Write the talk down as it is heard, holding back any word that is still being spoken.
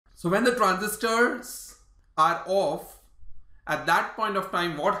So when the transistors are off, at that point of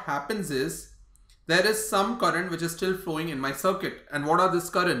time, what happens is there is some current which is still flowing in my circuit. And what are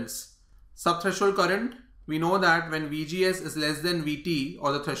these currents? Subthreshold current. We know that when VGS is less than VT,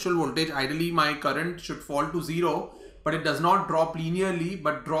 or the threshold voltage, ideally my current should fall to 0, but it does not drop linearly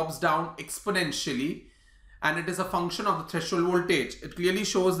but drops down exponentially, and it is a function of the threshold voltage. It clearly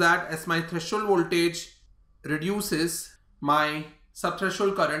shows that as my threshold voltage reduces, my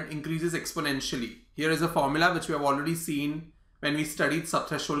subthreshold current increases exponentially. Here is a formula which we have already seen when we studied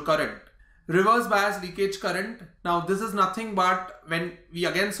subthreshold current. Reverse bias leakage current. Now this is nothing but, when we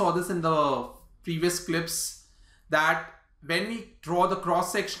again saw this in the previous clips, that when we draw the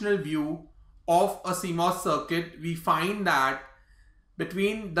cross-sectional view of a CMOS circuit, we find that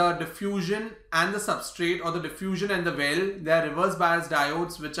between the diffusion and the substrate, or the diffusion and the well, there are reverse bias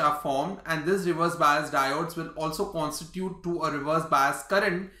diodes which are formed, and this reverse bias diodes will also constitute to a reverse bias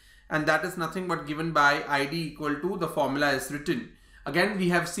current, and that is nothing but given by ID equal to the formula is written. Again, we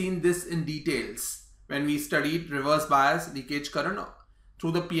have seen this in details when we studied reverse bias leakage current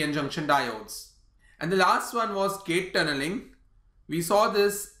through the PN junction diodes. And the last one was gate tunneling. We saw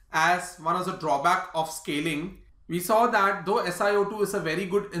this as one of the drawback of scaling. We saw that though SiO2 is a very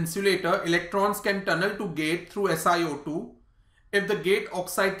good insulator, electrons can tunnel to gate through SiO2 if the gate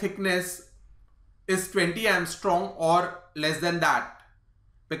oxide thickness is 20 angstrom or less than that,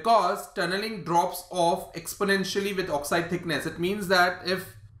 because tunneling drops off exponentially with oxide thickness. It means that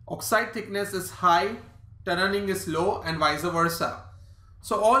if oxide thickness is high, tunneling is low, and vice versa.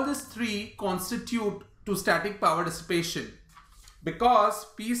 So all these three constitute to static power dissipation. Because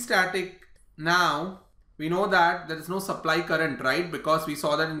P static, now we know that there is no supply current, right? Because we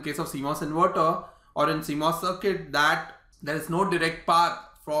saw that in case of CMOS inverter or in CMOS circuit, that there is no direct path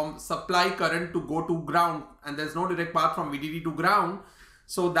from supply current to go to ground, and there is no direct path from VDD to ground.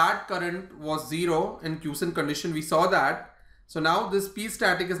 So that current was 0 in quiescent condition. We saw that. So now this P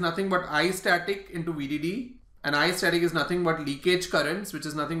static is nothing but I static into VDD, and I static is nothing but leakage currents, which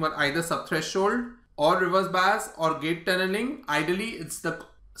is nothing but either subthreshold or reverse bias or gate tunneling. Ideally, it's the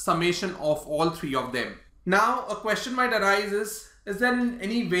summation of all three of them. Now a question might arise is there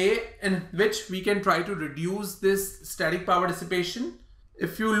any way in which we can try to reduce this static power dissipation?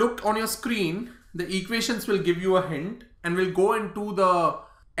 If you look on your screen, the equations will give you a hint, and we'll go into the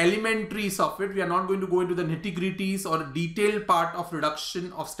elementaries of it. We are not going to go into the nitty-gritties or detailed part of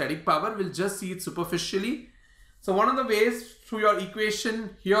reduction of static power. We'll just see it superficially. So one of the ways through your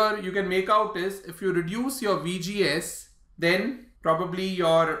equation here you can make out is, if you reduce your VGS, then probably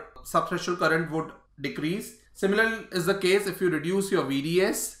your subthreshold current would decrease. Similar is the case if you reduce your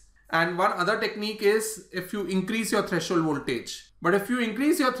VDS. And one other technique is if you increase your threshold voltage. But if you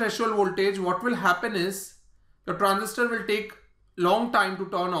increase your threshold voltage, what will happen is the transistor will take long time to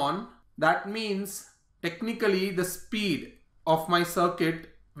turn on. That means technically the speed of my circuit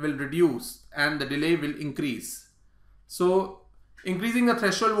will reduce and the delay will increase. So increasing the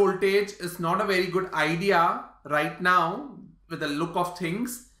threshold voltage is not a very good idea right now with the look of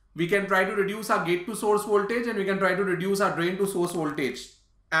things. We can try to reduce our gate to source voltage, and we can try to reduce our drain to source voltage.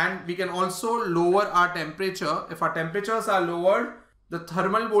 And we can also lower our temperature. If our temperatures are lowered, the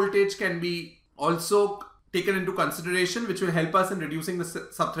thermal voltage can be also taken into consideration, which will help us in reducing the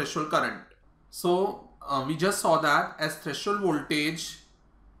subthreshold current. So we just saw that as threshold voltage,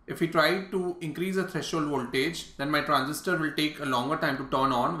 if we try to increase the threshold voltage, then my transistor will take a longer time to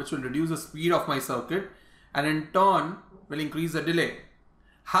turn on, which will reduce the speed of my circuit, and in turn will increase the delay.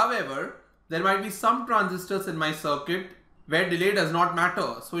 However, there might be some transistors in my circuit where delay does not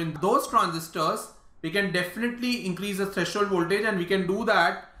matter. So in those transistors, we can definitely increase the threshold voltage, and we can do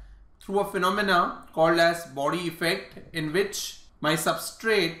that through a phenomena called as body effect, in which my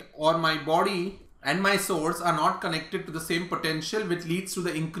substrate or my body and my source are not connected to the same potential, which leads to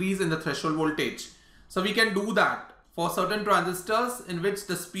the increase in the threshold voltage. So we can do that for certain transistors in which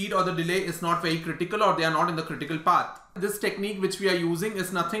the speed or the delay is not very critical, or they are not in the critical path. This technique which we are using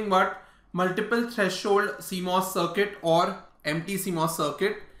is nothing but multiple threshold CMOS circuit or empty CMOS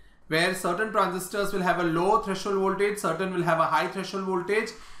circuit, where certain transistors will have a low threshold voltage, certain will have a high threshold voltage,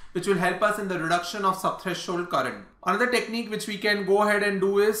 which will help us in the reduction of subthreshold current. Another technique which we can go ahead and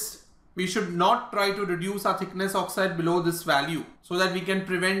do is, we should not try to reduce our thickness oxide below this value, so that we can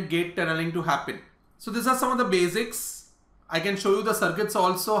prevent gate tunneling to happen. So these are some of the basics. I can show you the circuits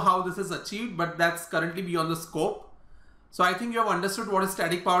also, how this is achieved, but that's currently beyond the scope. So I think you have understood what is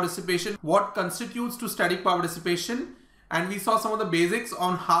static power dissipation, what constitutes to static power dissipation, and we saw some of the basics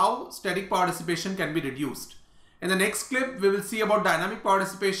on how static power dissipation can be reduced. In the next clip, we will see about dynamic power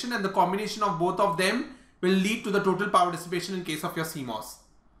dissipation, and the combination of both of them will lead to the total power dissipation in case of your CMOS.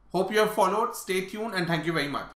 Hope you have followed. Stay tuned and thank you very much.